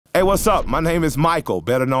Hey, what's up? My name is Michael,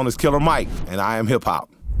 better known as Killer Mike, and I am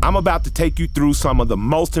hip-hop. I'm about to take you through some of the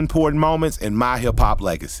most important moments in my hip-hop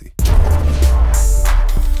legacy.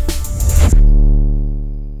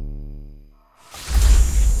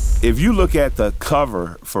 If you look at the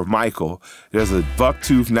cover for Michael, there's a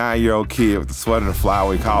buck-toothed 9-year-old kid with a sweater and a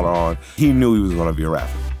flowery collar on. He knew he was gonna be a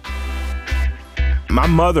rapper. My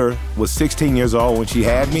mother was 16 years old when she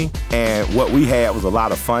had me, and what we had was a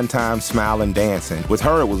lot of fun times, smiling, dancing. With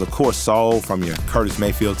her, it was, of course, soul, from your Curtis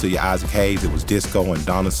Mayfield to your Isaac Hayes. It was disco and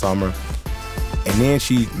Donna Summer. And then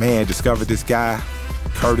she, discovered this guy,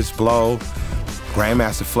 Curtis Blow,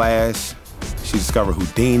 Grandmaster Flash. She discovered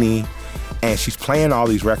Houdini, and she's playing all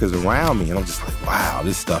these records around me, and I'm just like, wow,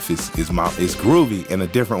 this stuff is groovy in a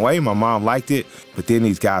different way. My mom liked it, but then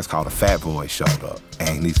these guys called the Fat Boys showed up,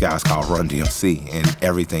 and these guys called Run DMC, and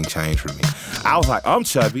everything changed for me. I was like, I'm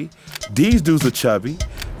chubby, these dudes are chubby,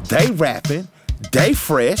 they rapping, they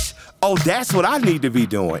fresh, oh, that's what I need to be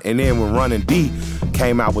doing. And then when Run D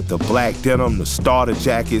came out with the black denim, the starter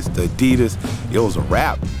jackets, the Adidas, it was a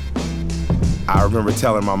wrap. I remember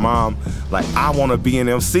telling my mom, like, I want to be an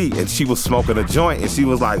MC, and she was smoking a joint, and she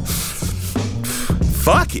was like,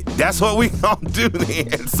 fuck it, that's what we gonna do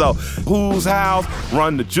then. So, whose house?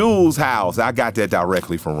 Run the Jewels house. I got that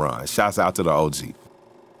directly from Run. Shouts out to the OG.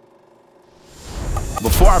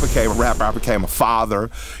 Before I became a rapper, I became a father.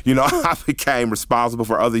 You know, I became responsible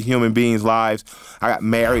for other human beings' lives. I got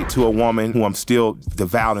married to a woman who I'm still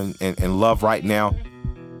devout and love right now.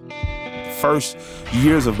 First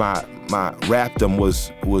years of my rapdom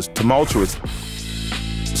was tumultuous.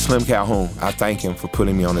 Slim Calhoun, I thank him for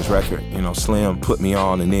putting me on this record. You know, Slim put me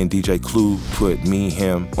on, and then DJ Clue put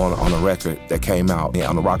him on a record that came out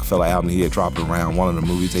on the Rockefeller album. He had dropped it around one of the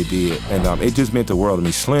movies they did, and it just meant the world to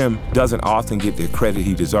me. Slim doesn't often get the credit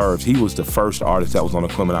he deserves. He was the first artist that was on the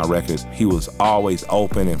Criminal Records. He was always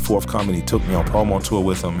open and forthcoming. He took me on promo tour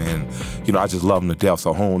with him, and you know, I just love him to death.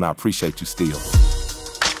 So Hoon, I appreciate you still.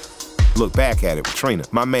 Look back at it with Trina.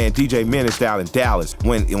 My man DJ Menace down in Dallas,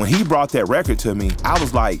 when he brought that record to me, I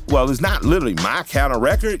was like, well, it's not literally my kind of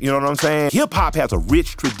record, you know what I'm saying? Hip-hop has a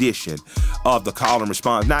rich tradition of the call and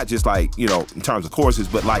response, not just like, you know, in terms of choruses,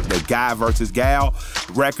 but like the guy versus gal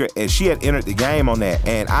record, and she had entered the game on that,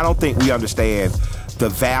 and I don't think we understand the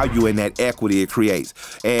value in that equity it creates.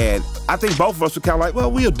 And I think both of us were kind of like,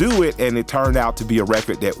 well, we'll do it, and it turned out to be a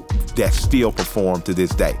record that still performed to this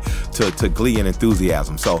day, to glee and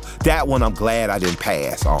enthusiasm. So that one I'm glad I didn't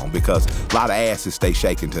pass on, because a lot of asses stay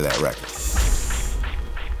shaking to that record.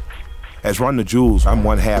 As Run the Jewels, I'm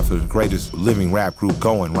one half of the greatest living rap group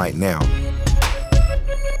going right now.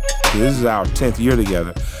 This is our 10th year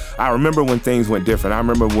together. I remember when things went different. I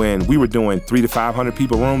remember when we were doing 300 to 500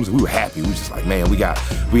 people rooms, we were happy. We were just like, man, we got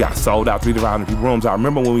sold out 300 to 500 people rooms. I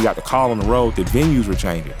remember when we got the call on the road that venues were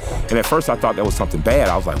changing. And at first I thought that was something bad.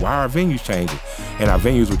 I was like, why are our venues changing? And our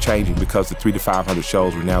venues were changing because the 300 to 500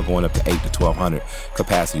 shows were now going up to 800 to 1,200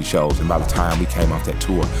 capacity shows. And by the time we came off that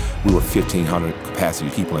tour, we were 1,500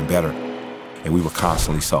 capacity people and better. And we were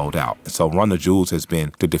constantly sold out. And so Run the Jewels has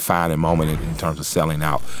been the defining moment in terms of selling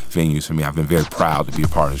out venues for me. I've been very proud to be a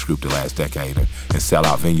part of this group the last decade and sell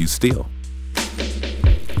out venues still.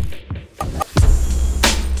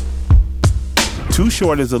 Too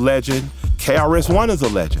Short is a legend. KRS-One is a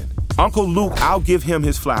legend. Uncle Luke, I'll give him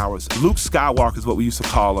his flowers. Luke Skywalker is what we used to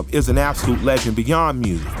call him, is an absolute legend beyond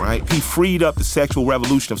music, right? He freed up the sexual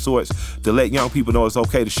revolution of sorts to let young people know it's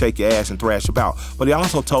okay to shake your ass and thrash about. But he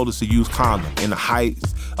also told us to use condom in the height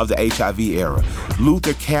of the HIV era.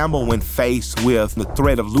 Luther Campbell, when faced with the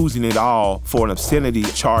threat of losing it all for an obscenity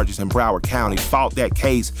charges in Broward County, fought that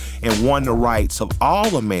case and won the rights of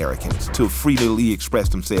all Americans to freely express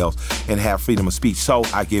themselves and have freedom of speech. So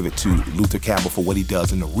I give it to Luther Campbell for what he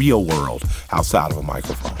does in the real world outside of a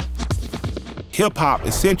microphone. Hip-hop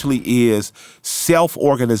essentially is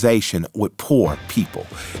self-organization with poor people.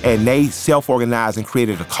 And they self-organized and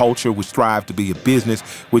created a culture which strived to be a business,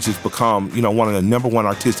 which has become, you know, one of the #1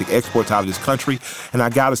 artistic exports out of this country. And I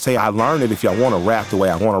gotta say, I learned that if y'all wanna rap the way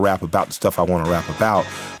I wanna rap about the stuff I wanna rap about,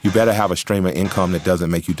 you better have a stream of income that doesn't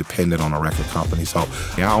make you dependent on a record company. So,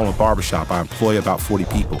 you know, I own a barbershop. I employ about 40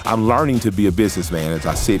 people. I'm learning to be a businessman as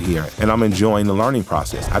I sit here, and I'm enjoying the learning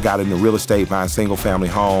process. I got into real estate, buying single-family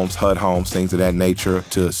homes, HUD homes, things of that nature,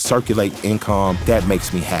 to circulate income. That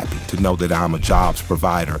makes me happy to know that I'm a jobs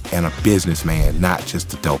provider and a businessman, not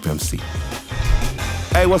just a dope MC.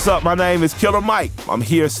 Hey, what's up? My name is Killer Mike. I'm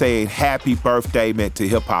here saying happy birthday, man, to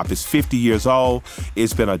hip-hop. It's 50 years old.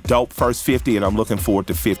 It's been a dope first 50, and I'm looking forward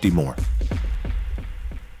to 50 more.